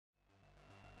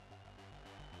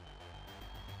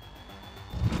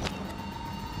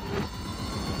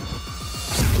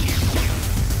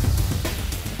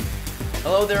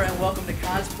Hello there and welcome to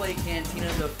Cosplay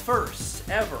Cantina, the first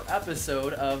ever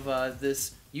episode of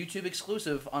this YouTube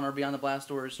exclusive on our Beyond the Blast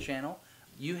Doors channel.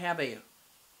 You have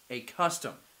a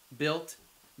custom built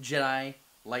Jedi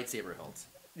lightsaber hilt.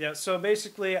 Yeah, so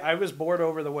basically I was bored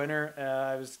over the winter.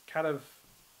 I was kind of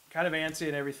antsy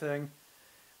and everything.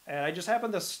 And I just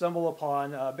happened to stumble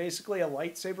upon basically a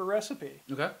lightsaber recipe.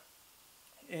 Okay.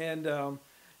 And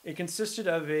it consisted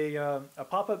of a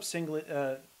pop-up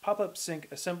sync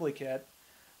assembly kit,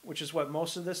 which is what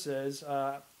most of this is.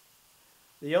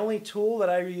 The only tool that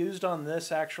I used on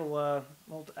this actual,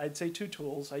 well, I'd say two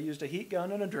tools. I used a heat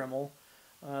gun and a Dremel.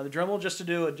 The Dremel just to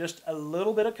do just a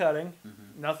little bit of cutting,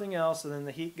 nothing else, and then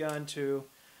the heat gun to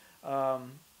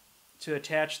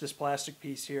attach this plastic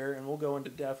piece here, and we'll go into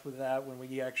depth with that when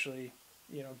we actually,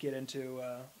 get into,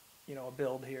 a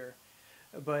build here.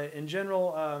 But in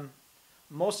general,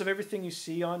 most of everything you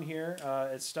see on here,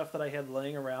 it's stuff that I had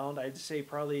laying around. I'd say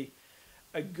probably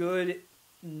a good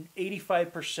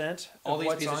 85% of all these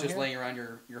what's pieces on just here. laying around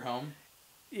your home?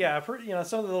 Yeah,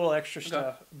 some of the little extra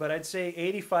stuff. But I'd say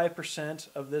 85%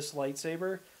 of this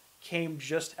lightsaber came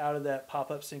just out of that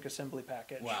pop-up sync assembly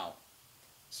package. Wow.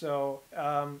 So,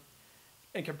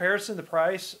 in comparison to the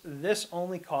price, this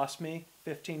only cost me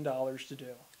 $15 to do.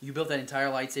 You built that entire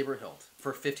lightsaber hilt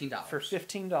for $15? For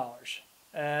 $15.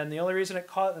 And the only reason it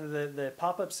cost the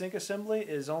pop-up sync assembly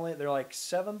is they're like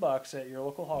 $7 at your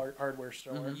local hardware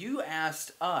store. You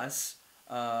asked us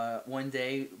one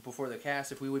day before the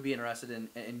cast if we would be interested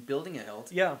in building a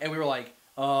hilt. Yeah. And we were like,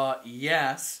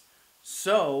 yes.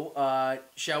 So,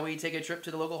 shall we take a trip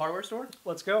to the local hardware store?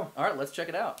 Let's go. All right, let's check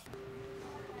it out.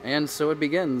 And so it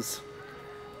begins.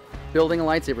 Building a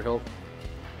lightsaber hilt.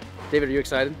 David, are you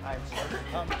excited? I'm excited.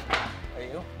 Are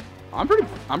you? I'm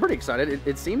pretty excited.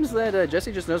 It seems that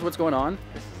Jesse just knows what's going on.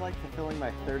 This is like fulfilling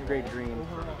my third grade dream.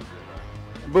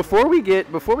 Before we get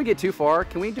too far,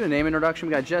 can we do a name introduction?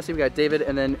 We got Jesse, we got David,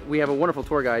 and then we have a wonderful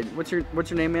tour guide. What's your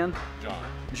name, man?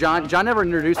 John. John never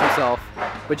introduced himself,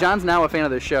 but John's now a fan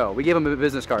of the show. We gave him a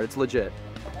business card. It's legit.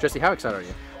 Jesse, how excited are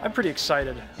you? I'm pretty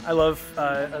excited. I love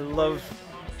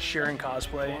sharing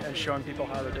cosplay and showing people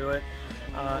how to do it,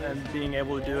 and being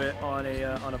able to do it on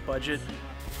a budget.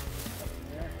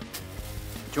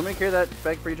 Do you want me to carry that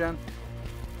bag for you, John?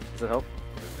 Does it help?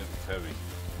 It's heavy.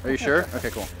 Are you sure? Okay,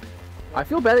 cool. I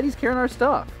feel bad that he's carrying our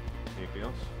stuff. Anything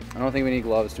else? I don't think we need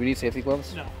gloves. Do we need safety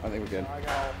gloves? No. I think we're good. I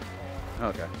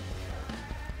got Okay.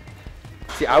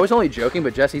 See, I was only joking,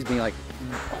 but Jesse's being like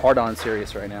hard on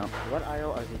serious right now. What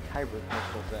aisle are the kyber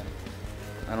crystals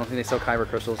in? I don't think they sell kyber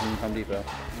crystals in Home Depot.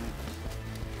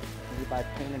 Can you buy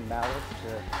paint and mallet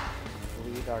to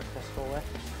bleed our crystal with?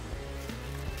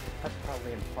 That's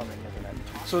probably in plumbing, isn't it?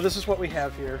 So this is what we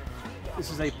have here.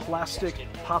 This is a plastic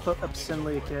pop-up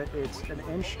assembly kit. It's 1.25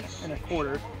 inches.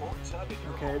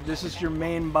 Okay, this is your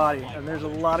main body, and there's a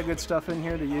lot of good stuff in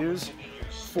here to use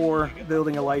for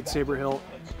building a lightsaber hilt.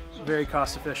 Very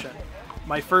cost efficient.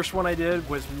 My first one I did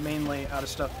was mainly out of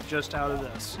stuff just out of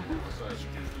this.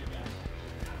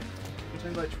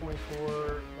 10 by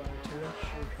 24 by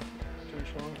 2-inch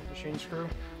long machine screw.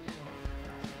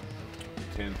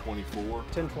 1024.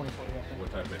 1024, yeah.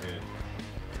 What type of head?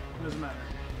 Doesn't matter.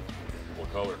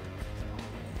 What color?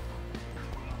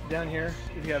 Down here,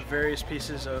 you have various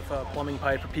pieces of plumbing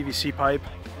pipe or PVC pipe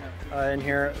in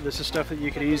here. This is stuff that you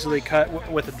could easily cut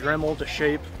with a Dremel to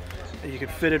shape. You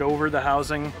could fit it over the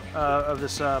housing of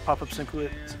this pop-up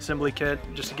assembly kit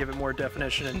just to give it more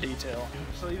definition and detail.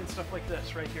 So even stuff like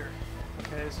this right here.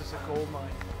 Okay, this is a gold mine.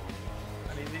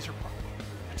 I mean, these are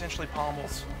potentially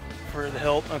pommels for the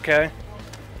hilt, okay?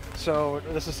 So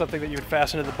this is something that you would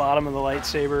fasten to the bottom of the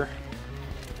lightsaber.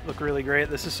 Look really great.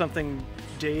 This is something,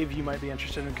 Dave, you might be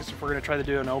interested in, because if we're going to try to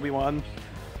do an Obi-Wan,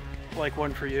 like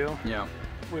one for you, Yeah.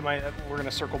 we're going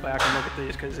to circle back and look at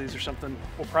these, because these are something,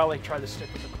 we'll probably try to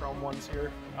stick with the chrome ones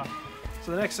here.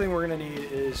 So the next thing we're going to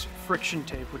need is friction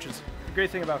tape, which is the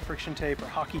great thing about friction tape or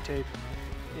hockey tape.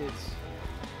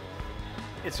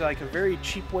 It's like a very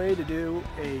cheap way to do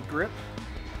a grip.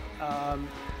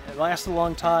 It lasts a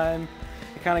long time.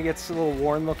 It kind of gets a little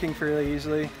worn looking fairly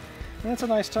easily. And it's a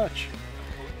nice touch.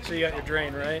 So you got your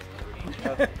drain, right?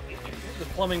 The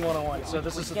plumbing 101. So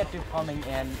this is We can't do plumbing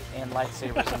and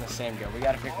lightsabers in the same go. We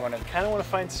gotta pick one of. kind of want to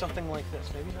find something like this.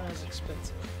 Maybe not as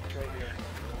expensive. It's right here.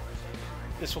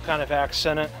 This will kind of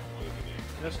accent it.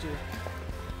 Just do.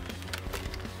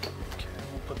 Okay,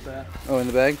 we'll put that. Oh, in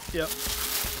the bag? Yep.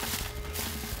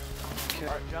 Okay.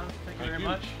 All right, John. Thank you very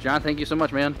much. John, thank you so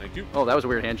much, man. Thank you. Oh, that was a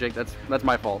weird handshake. That's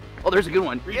my fault. Oh, there's a good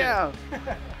one. Yeah. Do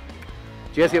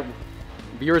you guys get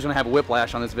viewers gonna have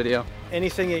whiplash on this video?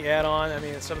 Anything that you add on, I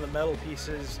mean, some of the metal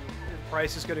pieces, the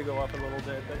price is going to go up a little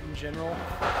bit, but in general,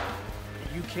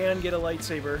 You can get a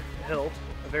lightsaber hilt,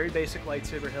 a very basic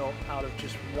lightsaber hilt, out of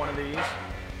just one of these.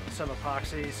 Some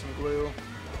epoxy, some glue.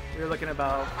 You're looking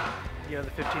about, you know,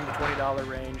 the $15 to $20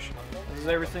 range. This is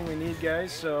everything we need,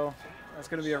 guys. So that's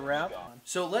going to be a wrap.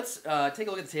 So let's take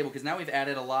a look at the table, because now we've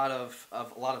added a lot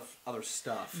of other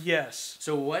stuff. Yes.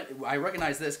 So what, I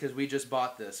recognize this because we just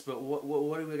bought this, but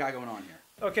what do we got going on here?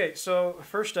 Okay, so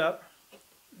first up,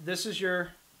 this is your,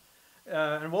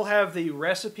 and we'll have the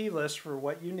recipe list for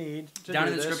what you need to down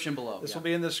do in the this. description below. This will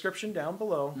be in the description down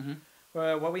below.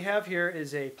 What we have here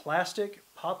is a plastic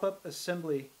pop-up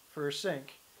assembly for a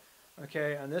sink.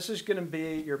 Okay, and this is going to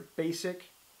be your basic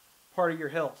part of your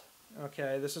hilt.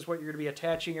 Okay, this is what you're going to be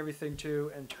attaching everything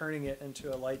to and turning it into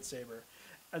a lightsaber.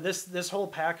 And this whole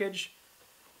package,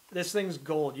 this thing's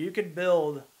gold. You could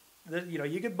build, you know,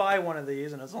 you could buy one of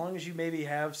these, and as long as you maybe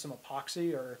have some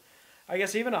epoxy or, I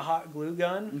guess, even a hot glue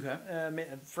gun,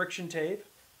 friction tape,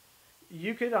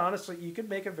 you could honestly, you could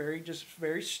make a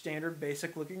very standard,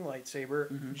 basic looking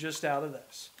lightsaber just out of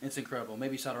this. It's incredible.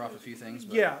 Maybe solder off a few things.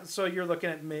 But yeah, so you're looking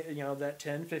at, you know, that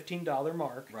 $10, $15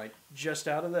 mark, right, just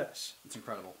out of this. It's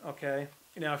incredible. Okay,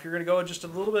 now if you're going to go just a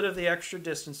little bit of the extra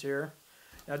distance here,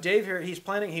 now Dave here,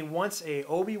 he wants a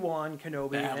Obi-Wan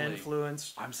Kenobi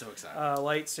influenced. I'm so excited.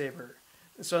 Lightsaber.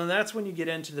 So that's when you get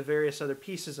into the various other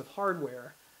pieces of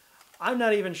hardware. I'm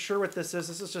not even sure what this is.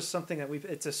 This is just something that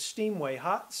it's a Steamway,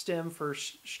 hot stem for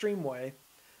Streamway.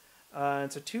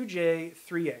 It's a 2J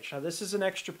 3H. Now this is an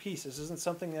extra piece. This isn't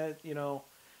something that, you know,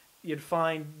 you'd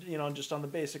find, you know, just on the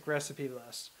basic recipe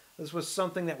list. This was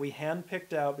something that we hand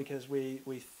picked out because we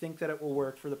think that it will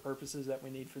work for the purposes that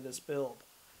we need for this build.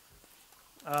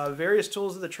 Various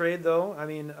tools of the trade, though. I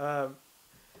mean,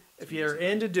 if you're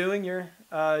into doing your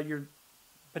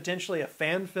potentially a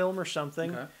fan film or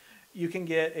something, you can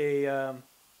get a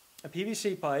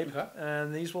PVC pipe,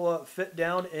 and these will fit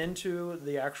down into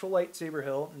the actual lightsaber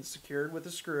hilt and secured with a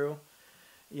screw.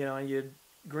 You know, you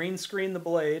green screen the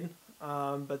blade,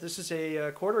 but this is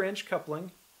a 1/4 inch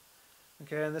coupling.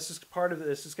 Okay, and this is part of it.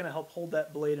 This is going to help hold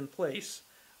that blade in place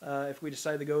if we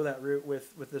decide to go that route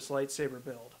with this lightsaber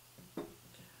build.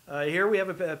 Here we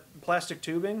have a plastic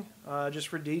tubing just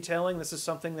for detailing. This is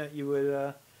something that you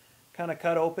would kind of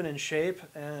cut open in shape,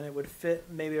 and it would fit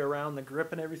maybe around the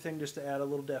grip and everything just to add a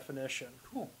little definition.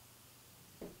 Cool.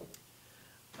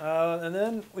 And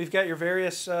then we've got your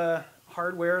various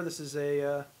hardware. This is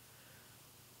a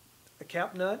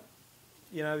cap nut.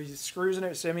 You know, screws in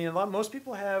it. So, I mean, most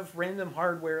people have random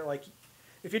hardware. Like,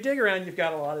 if you dig around, you've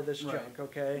got a lot of this junk,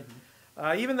 okay?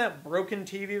 Even that broken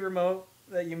TV remote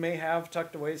that you may have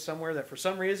tucked away somewhere that for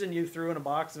some reason you threw in a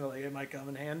box and like, it might come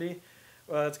in handy.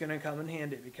 Well, it's going to come in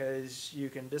handy because you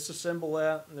can disassemble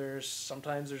that.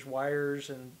 Sometimes there's wires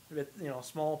and, you know,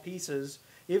 small pieces.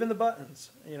 Even the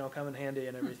buttons, you know, come in handy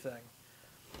and everything.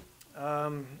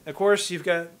 Of course, you've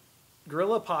got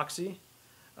Gorilla Epoxy.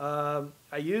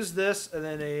 I use this and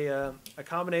then a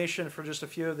combination for just a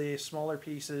few of the smaller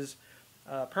pieces.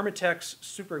 Permatex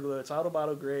Super Glue. It's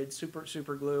auto grade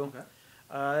super glue.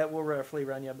 That will roughly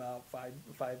run you about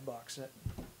 $5.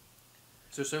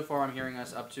 So far I'm hearing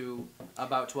us up to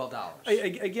about $12.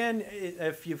 Again,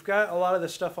 if you've got a lot of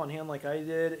this stuff on hand like I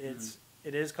did,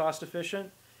 it is cost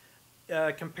efficient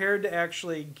compared to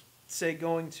actually, say,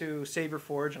 going to Saber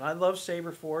Forge. And I love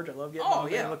Saber Forge. I love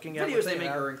getting looking at videos they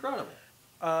make are incredible.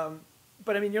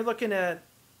 But I mean, you're looking at,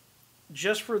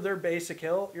 just for their basic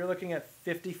hilt, you're looking at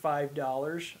 $55.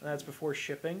 And that's before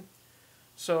shipping.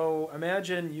 So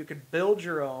imagine you could build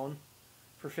your own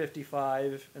for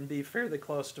 $55 and be fairly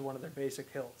close to one of their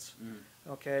basic hilts.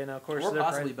 Okay, now of course, or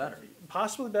possibly better.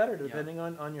 Possibly better, depending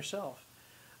on yourself.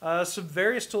 Some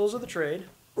various tools of the trade.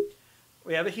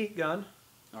 We have a heat gun.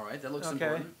 All right, that looks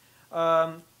important.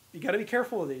 You got to be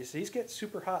careful with these. These get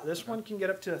super hot. This one can get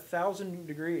up to 1,000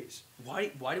 degrees. Why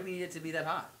do we need it to be that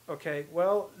hot? Okay,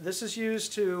 well, this is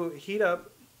used to heat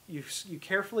up. You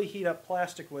carefully heat up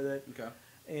plastic with it. Okay.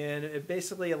 And it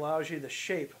basically allows you to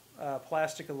shape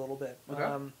plastic a little bit.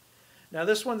 Okay. Now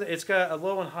this one, it's got a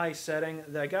low and high setting.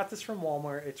 I got this from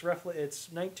Walmart. It's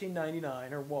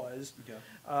 $19.99 or was.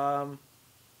 Okay.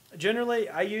 Generally,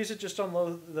 I use it just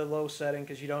on the low setting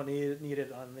because you don't need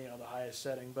it on the highest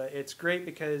setting. But it's great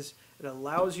because it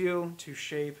allows you to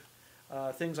shape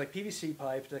things like PVC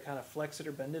pipe to kind of flex it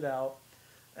or bend it out.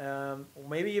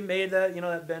 Maybe you made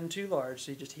that bend too large,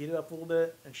 so you just heat it up a little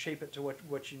bit and shape it to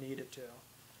what you need it to.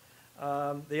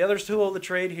 The other tool of the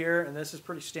trade here, and this is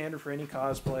pretty standard for any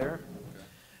cosplayer,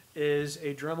 is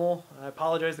a Dremel. I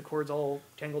apologize, the cord's all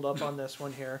tangled up on this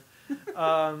one here.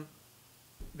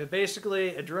 But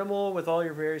basically, a Dremel with all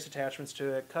your various attachments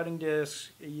to it, cutting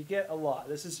discs, you get a lot.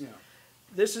 This is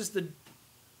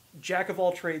jack of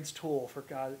all trades tool for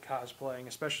cosplaying,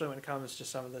 especially when it comes to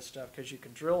some of this stuff, because you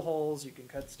can drill holes, you can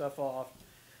cut stuff off,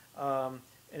 and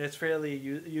it's fairly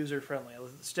user friendly.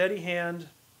 Steady hand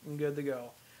and good to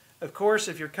go. Of course,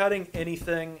 if you're cutting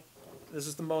anything, this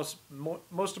is the most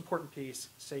important piece: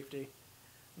 safety.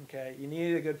 Okay, you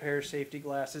need a good pair of safety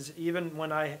glasses. Even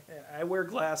when I wear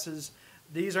glasses,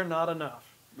 these are not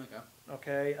enough. Okay.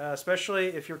 Okay, especially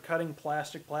if you're cutting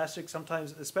plastic. Plastic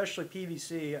sometimes, especially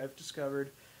PVC, I've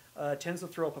discovered, tends to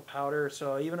throw up a powder.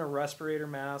 So even a respirator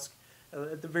mask,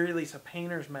 at the very least, a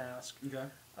painter's mask. Okay.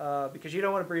 Because you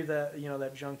don't want to breathe that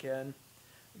that junk in.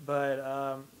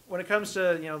 But when it comes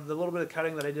to the little bit of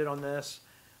cutting that I did on this,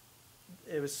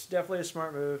 it was definitely a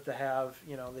smart move to have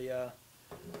the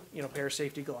pair of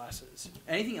safety glasses.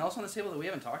 Anything else on this table that we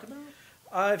haven't talked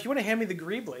about? If you want to hand me the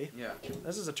greebly, Yeah.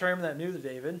 this is a term that new to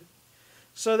David.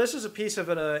 So this is a piece of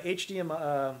an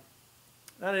HDMI,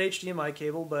 not an HDMI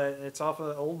cable, but it's off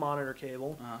an old monitor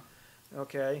cable.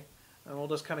 Okay, and we'll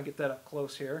just kind of get that up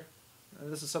close here.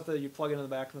 And this is something that you plug into the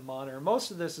back of the monitor.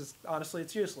 Most of this is, honestly,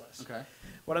 it's useless. Okay.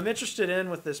 What I'm interested in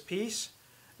with this piece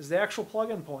is the actual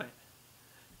plug-in point.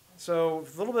 So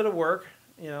with a little bit of work,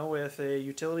 with a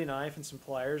utility knife and some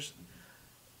pliers,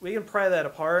 we can pry that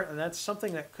apart, and that's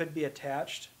something that could be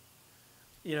attached,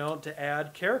 to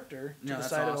add character to the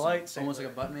side of the lightsaber. Almost like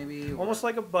a button, maybe? Almost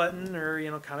like a button,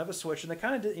 or, kind of a switch. And they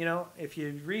kind of, if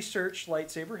you research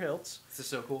lightsaber hilts. This is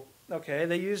so cool. Okay,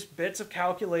 they use bits of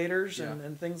calculators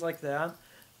and things like that.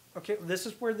 Okay, this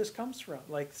is where this comes from.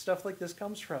 Like, stuff like this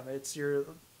comes from. It's your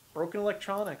broken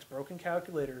electronics, broken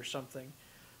calculator or something.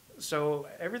 So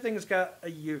everything's got a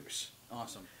use.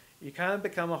 Awesome. You kind of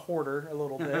become a hoarder a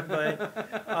little bit,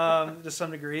 but to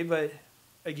some degree. But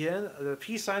again, the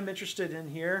piece I'm interested in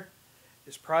here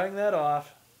is prying that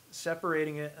off,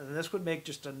 separating it, and this would make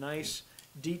just a nice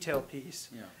detail piece.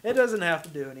 Yeah. It doesn't have to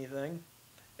do anything.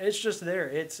 It's just there.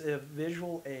 It's a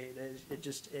visual aid.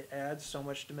 It adds so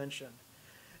much dimension.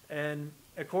 And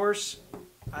of course,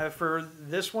 for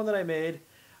this one that I made,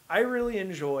 I really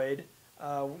enjoyed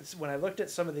when I looked at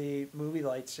some of the movie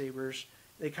lightsabers.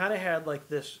 They kind of had like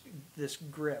this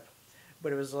grip,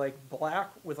 but it was like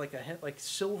black with like a hint like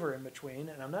silver in between.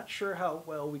 And I'm not sure how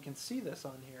well we can see this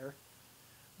on here,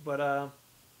 but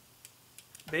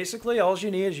basically all you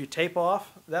need is you tape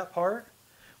off that part.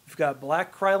 We've got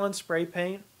black Krylon spray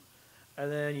paint,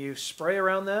 and then you spray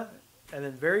around that, and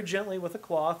then very gently with a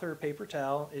cloth or a paper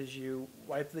towel is you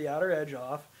wipe the outer edge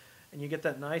off, and you get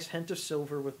that nice hint of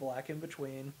silver with black in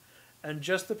between, and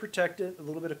just to protect it, a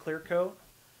little bit of clear coat.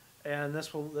 And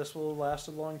this will last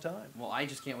a long time. Well, I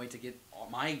just can't wait to get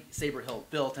my saber hilt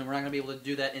built, and we're not going to be able to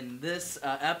do that in this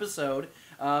episode.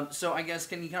 So I guess,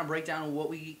 can you kind of break down what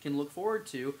we can look forward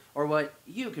to, or what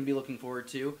you can be looking forward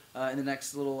to in the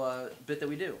next little bit that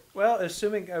we do? Well,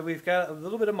 assuming we've got a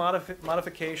little bit of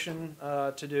modification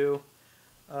to do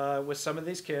with some of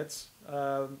these kits.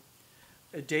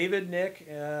 David, Nick,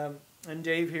 and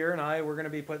Dave here and I, we're going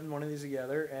to be putting one of these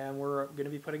together, and we're going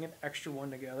to be putting an extra one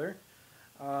together.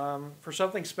 For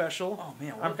something special. Oh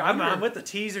man, I'm with the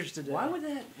teasers today. Why would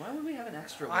we have an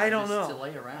extra one? I don't know. To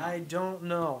lay around. I don't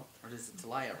know. Or is it to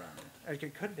lie around?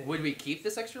 It could be. Would we keep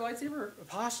this extra lightsaber?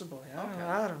 Possibly. Okay.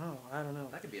 I don't know.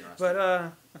 That could be interesting.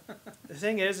 But the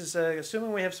thing is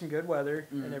assuming we have some good weather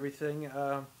and everything,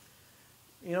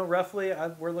 roughly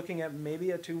we're looking at maybe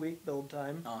a 2-week build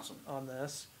time. Awesome. On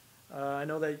this. I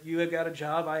know that you have got a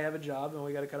job, I have a job, and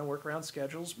we got to kind of work around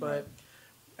schedules, but. Right.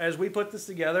 As we put this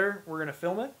together, we're going to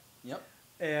film it. Yep.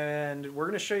 And we're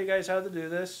going to show you guys how to do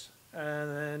this. And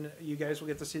then you guys will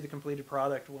get to see the completed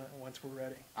product once we're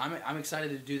ready. I'm excited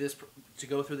to do this, to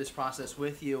go through this process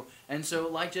with you. And so,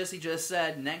 like Jesse just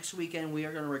said, next weekend we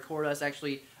are going to record us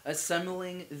actually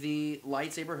assembling the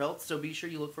lightsaber hilt. So be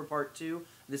sure you look for part 2.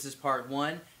 This is part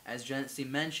 1. As Jesse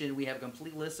mentioned, we have a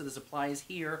complete list of the supplies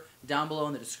here down below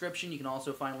in the description. You can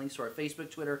also find links to our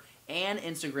Facebook, Twitter, and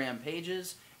Instagram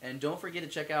pages. And don't forget to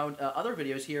check out other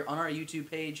videos here on our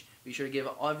YouTube page. Be sure to give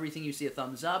everything you see a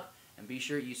thumbs up, and be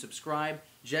sure you subscribe.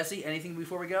 Jesse, anything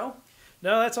before we go?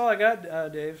 No, that's all I got,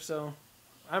 Dave. So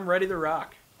I'm ready to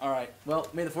rock. All right. Well,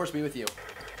 may the Force be with you.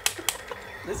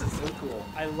 This is so cool.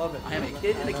 I love it. I am a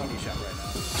kid in a candy shop right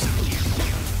now.